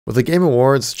Well, the Game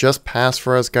Awards just passed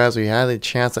for us, guys. We had a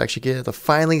chance to actually get to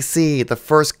finally see the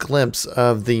first glimpse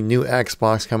of the new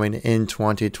Xbox coming in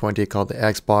 2020 called the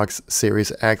Xbox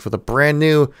Series X with a brand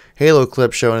new Halo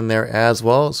clip shown in there as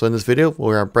well. So in this video,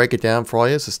 we're going to break it down for all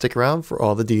of you, so stick around for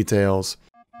all the details.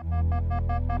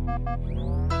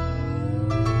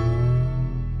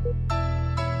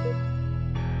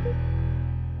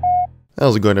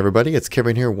 How's it going, everybody? It's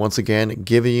Kevin here once again,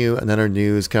 giving you another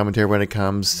news commentary when it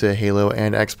comes to Halo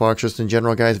and Xbox. Just in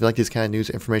general, guys, if you like these kind of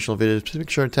news informational videos, please make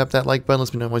sure to tap that like button.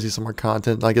 Let me know if you want to see some more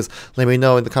content like this. Let me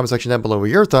know in the comment section down below what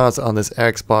your thoughts on this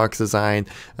Xbox design,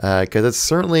 because it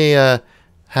certainly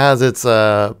has its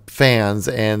fans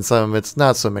and some of its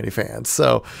not so many fans.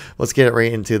 So let's get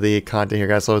right into the content here,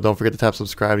 guys. So don't forget to tap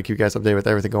subscribe to keep you guys updated with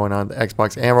everything going on the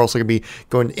Xbox. And we're also going to be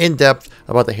going in depth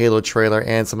about the Halo trailer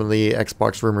and some of the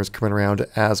Xbox rumors coming around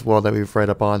as well that we've read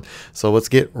up on. So let's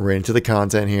get right into the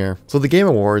content here. So the Game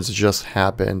Awards just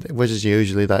happened, which is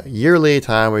usually that yearly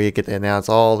time where you get to announce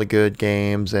all the good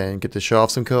games and get to show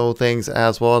off some cool things,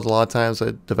 as well as a lot of times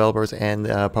developers and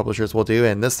publishers will do.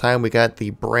 And this time we got the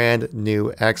brand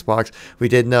new Xbox. We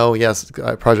did know, yes,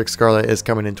 Project Scarlet is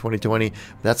coming in 2020. But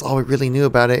that's all we really knew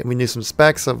about it. And we knew some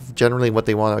specs of generally what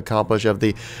they want to accomplish of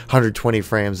the 120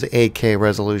 frames, the 8K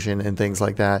resolution, and things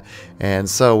like that. And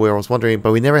so we was wondering,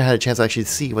 but we never had a chance to actually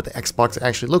see what the Xbox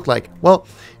actually looked like. Well,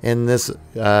 in this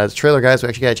trailer, guys, we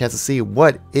actually got a chance to see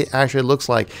what it actually looks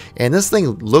like. And this thing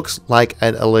looks like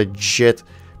a legit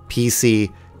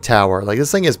PC tower. Like,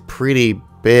 this thing is pretty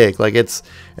big. Like, it's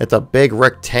a big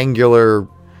rectangular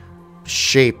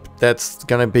shape that's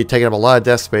gonna be taking up a lot of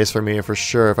desk space for me for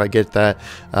sure if I get that.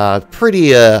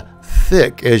 Pretty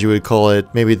thick, as you would call it.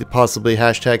 Maybe possibly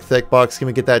hashtag thickbox. Can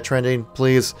we get that trending,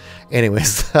 please?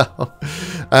 Anyways,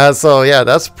 so yeah,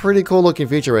 that's a pretty cool looking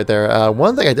feature right there.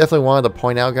 One thing I definitely wanted to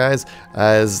point out, guys,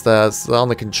 is that on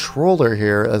the controller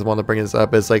here, as I want to bring this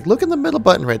up, is like, look at the middle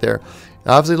button right there.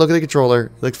 Obviously, look at the controller.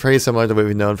 It looks pretty similar to what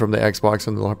we've known from the Xbox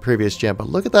from the previous gen, but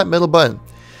look at that middle button.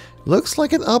 Looks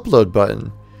like an upload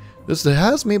button. This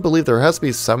has me believe there has to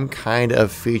be some kind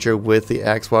of feature with the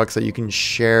Xbox that you can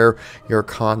share your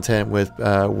content with,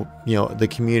 you know, the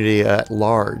community at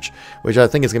large, which I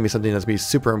think is going to be something that's going to be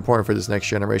super important for this next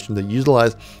generation, to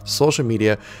utilize social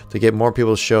media to get more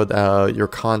people to show your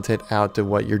content out to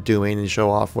what you're doing and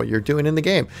show off what you're doing in the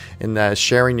game, and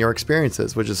sharing your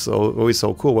experiences, which is always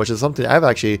so cool, which is something I've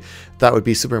actually thought would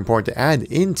be super important to add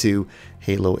into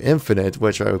Halo Infinite,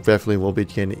 which I definitely will be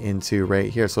getting into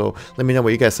right here. So let me know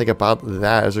what you guys think about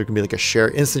that. Is there going to be like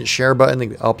a instant share button that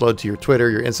you can upload to your Twitter,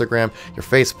 your Instagram, your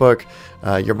Facebook,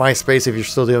 your MySpace if you're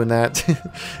still doing that,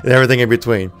 and everything in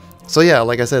between. So yeah,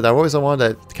 like I said, I've always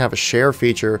wanted a kind of a share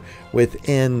feature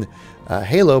within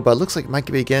Halo, but it looks like it might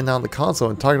be getting on the console.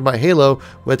 And talking about Halo,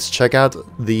 let's check out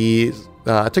the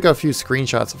I took out a few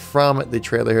screenshots from the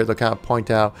trailer here to kind of point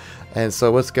out. And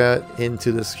so let's get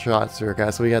into the shots here,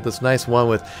 guys. So we got this nice one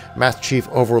with Master Chief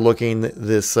overlooking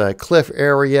this cliff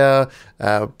area.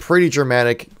 Pretty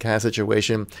dramatic kind of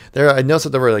situation. There, I noticed that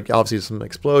there were like obviously some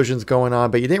explosions going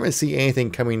on, but you didn't really see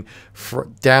anything coming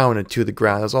down to the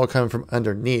ground. It was all coming from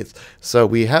underneath. So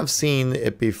we have seen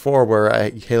it before where a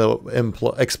Halo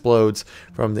explodes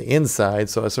from the inside.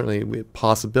 So it's certainly a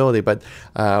possibility. But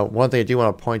one thing I do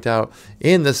want to point out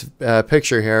in this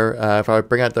picture here, if I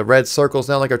bring out the red circles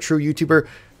now like a true YouTuber,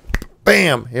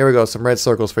 bam, here we go, some red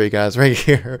circles for you guys right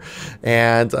here.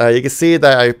 And you can see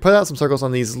that I put out some circles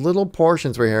on these little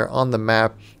portions right here on the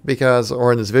map, because,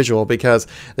 or in this visual, because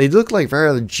they look like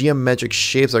very geometric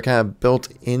shapes that are kind of built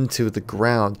into the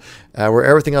ground, where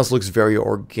everything else looks very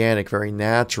organic, very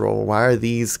natural. Why are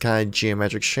these kind of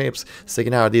geometric shapes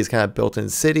sticking out? Are these kind of built-in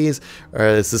cities, or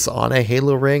is this on a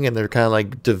Halo ring and they're kind of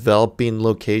like developing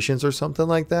locations or something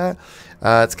like that?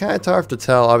 It's kind of tough to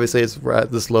tell. Obviously, it's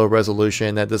at this low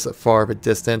resolution, at this far of a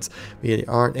distance, you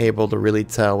aren't able to really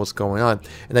tell what's going on.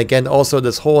 And again, also,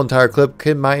 this whole entire clip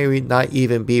might not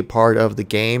even be part of the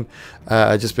game,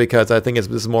 just because I think this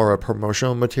is more of a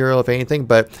promotional material, if anything.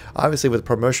 But obviously, with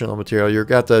promotional material, you're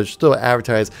got to still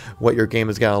advertise what your game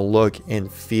is going to look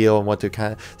and feel and what to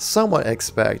kind of somewhat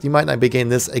expect. You might not be getting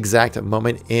this exact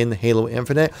moment in Halo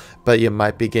Infinite, but you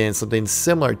might be getting something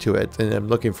similar to it, and I'm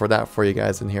looking for that for you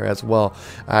guys in here as well.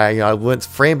 You know, I went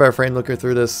frame by frame looking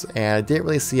through this, and I didn't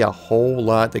really see a whole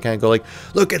lot to kind of go like,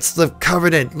 look, it's the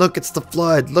Covenant, look, it's the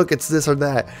Flood, look, it's this or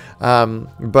that.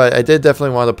 But I did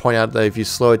definitely want to point out that if you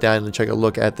slow it down and take a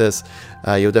look at this,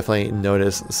 you'll definitely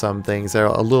notice some things that are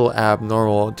a little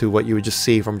abnormal to what you would just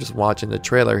see from just watching the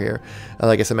trailer here.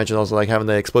 Like I mentioned, also like having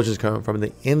the explosions coming from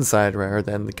the inside rather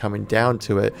than coming down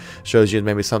to it shows you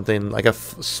maybe something like a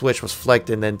switch was flicked,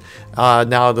 and then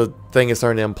now the thing is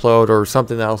starting to implode, or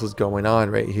something else is going on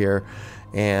right here.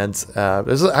 And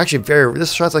this is actually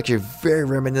this shot's actually very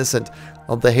reminiscent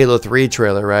of the Halo 3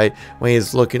 trailer, right? When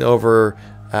he's looking over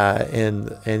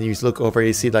and you look over,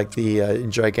 you see like the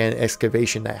gigantic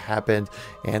excavation that happened,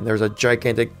 and there's a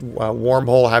gigantic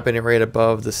wormhole happening right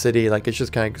above the city. Like, it's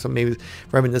just kind of maybe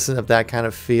reminiscent of that kind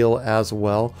of feel as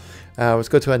well. Let's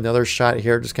go to another shot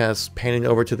here, just kind of panning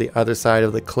over to the other side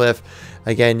of the cliff.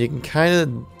 Again, you can kind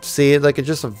of see it like it's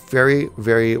just a very,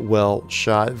 very well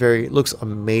shot. Looks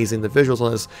amazing. The visuals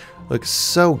on this look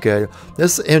so good.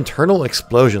 This internal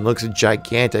explosion looks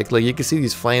gigantic. Like, you can see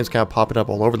these flames kind of popping up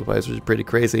all over the place, which is pretty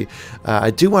crazy.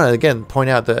 I do want to again point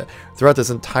out that throughout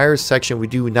this entire section, we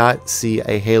do not see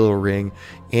a Halo ring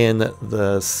in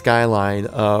the skyline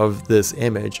of this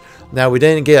image. Now, we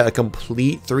didn't get a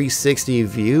complete 360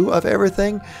 view of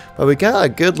everything, but we got a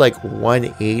good like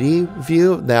 180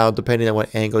 view. Now, depending on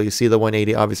what angle you see the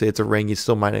 180, obviously it's a ring, you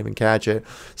still might not even catch it.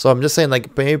 So I'm just saying,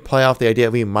 like, maybe play off the idea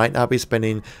we might not be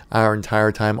spending our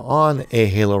entire time on a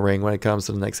Halo ring when it comes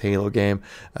to the next Halo game,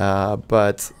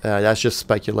 but that's just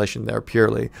speculation there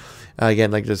purely.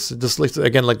 Again, like just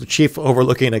again, like the chief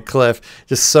overlooking a cliff,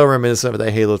 just so reminiscent of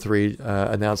the Halo 3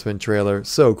 announcement trailer.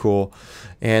 So cool.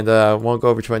 And we'll go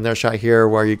over to another shot here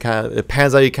where it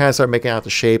pans out, you kind of start making out the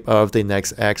shape of the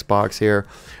next Xbox here.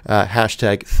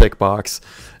 Hashtag thickbox.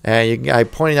 And I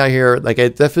pointed out here, like, I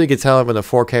definitely could tell with the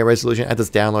 4K resolution at this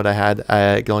download I had.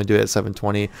 I can only do it at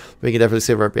 720. But you can definitely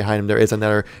see right behind him there is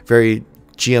another very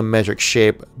geometric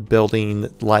shape building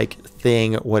like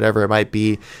thing, whatever it might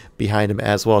be, behind him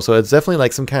as well. So it's definitely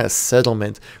like some kind of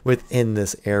settlement within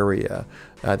this area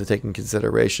to take in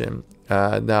consideration.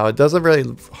 Now, it doesn't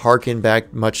really harken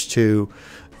back much to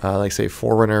like, say,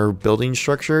 Forerunner building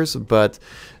structures, but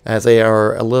as they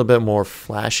are a little bit more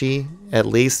flashy, at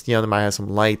least, you know, they might have some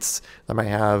lights, they might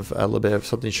have a little bit of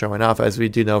something showing off, as we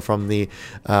do know from the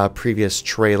previous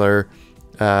trailer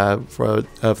of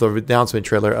the announcement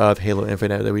trailer of Halo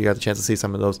Infinite, that we got the chance to see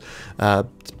some of those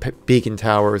beacon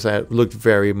towers that looked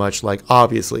very much like,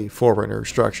 obviously, Forerunner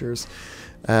structures.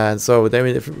 And so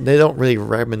they don't really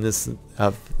reminiscent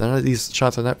of, none of these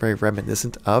shots are not very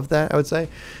reminiscent of that, I would say.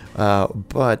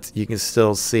 But you can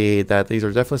still see that these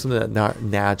are definitely something that not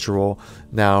natural.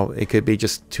 Now, it could be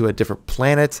just to a different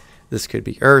planet. This could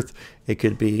be Earth. It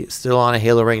could be still on a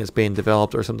Halo ring that's being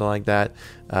developed or something like that.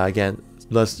 Again,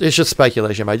 it's just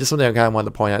speculation, but just something I kind of wanted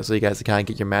to point out so you guys can kind of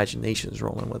get your imaginations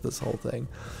rolling with this whole thing.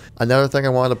 Another thing I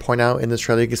wanted to point out in this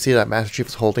trailer, you can see that Master Chief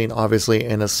is holding, obviously,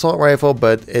 an assault rifle,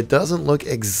 but it doesn't look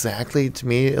exactly, to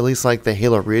me, at least like the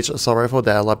Halo Reach assault rifle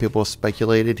that a lot of people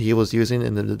speculated he was using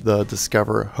in the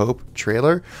Discover Hope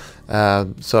trailer.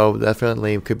 So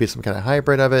definitely could be some kind of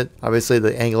hybrid of it. Obviously,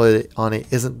 the angle on it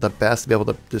isn't the best to be able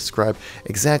to describe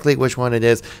exactly which one it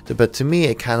is, but to me,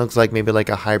 it kind of looks like maybe like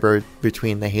a hybrid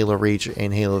between the Halo Reach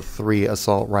and Halo 3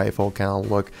 assault rifle kind of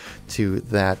look to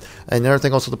that. Another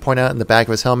thing also to point out, in the back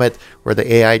of his helmet, where the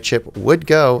AI chip would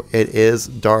go, it is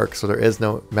dark, so there is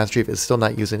no, Master Chief is still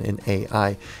not using an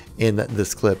AI in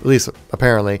this clip, at least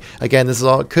apparently. Again, this is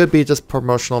all, could be just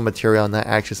promotional material, not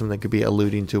actually something that could be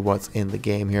alluding to what's in the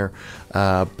game here,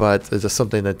 but it's just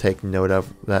something to take note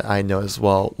of that I know as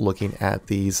well looking at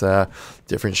these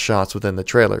different shots within the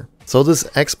trailer. So this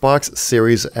Xbox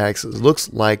Series X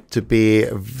looks like to be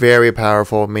very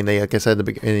powerful. I mean, like I said at the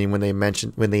beginning,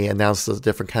 when they announced those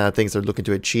different kind of things they're looking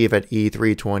to achieve at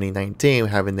E3 2019,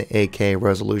 having the 8K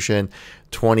resolution,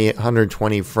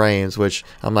 120 frames, which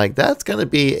I'm like, that's going to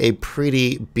be a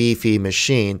pretty beefy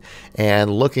machine.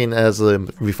 And looking as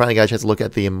we finally got a chance to look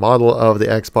at the model of the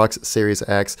Xbox Series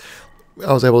X,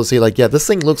 I was able to see, like, yeah, this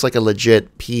thing looks like a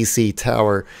legit PC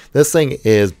tower. This thing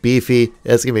is beefy.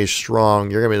 It's going to be strong.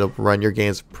 You're going to be able to run your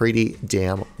games pretty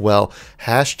damn well.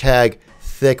 Hashtag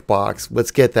thickbox.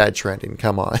 Let's get that trending.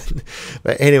 Come on.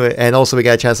 But anyway, and also we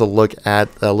got a chance to look at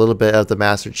a little bit of the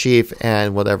Master Chief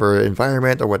and whatever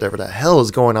environment or whatever the hell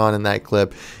is going on in that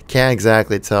clip. Can't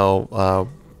exactly tell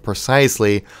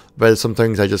precisely, but some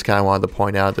things I just kind of wanted to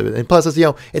point out. And plus, it's, you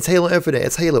know, it's Halo Infinite,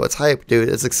 it's Halo, it's hype, dude,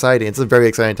 it's exciting. It's a very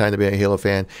exciting time to be a Halo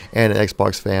fan and an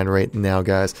Xbox fan right now,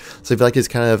 guys. So if you like these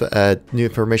kind of new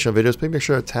informational videos, please make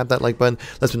sure to tap that like button.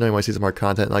 Let me know you want to see some more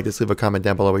content. Like this, leave a comment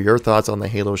down below with your thoughts on the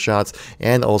Halo shots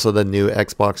and also the new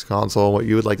Xbox console, what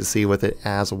you would like to see with it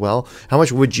as well. How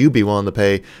much would you be willing to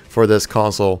pay for this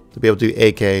console to be able to do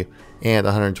 8K and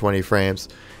 120 frames.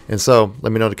 And so,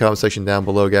 let me know in the comment section down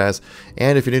below, guys.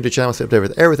 And if you're new to the channel, stay up to date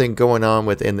with everything going on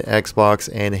within the Xbox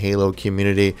and Halo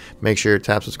community. Make sure to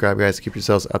tap subscribe, guys, to keep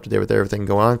yourselves up to date with everything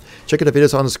going on. Check out the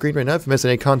videos on the screen right now. If you missed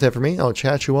any content from me, I'll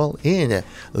chat you all in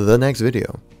the next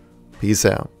video. Peace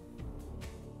out.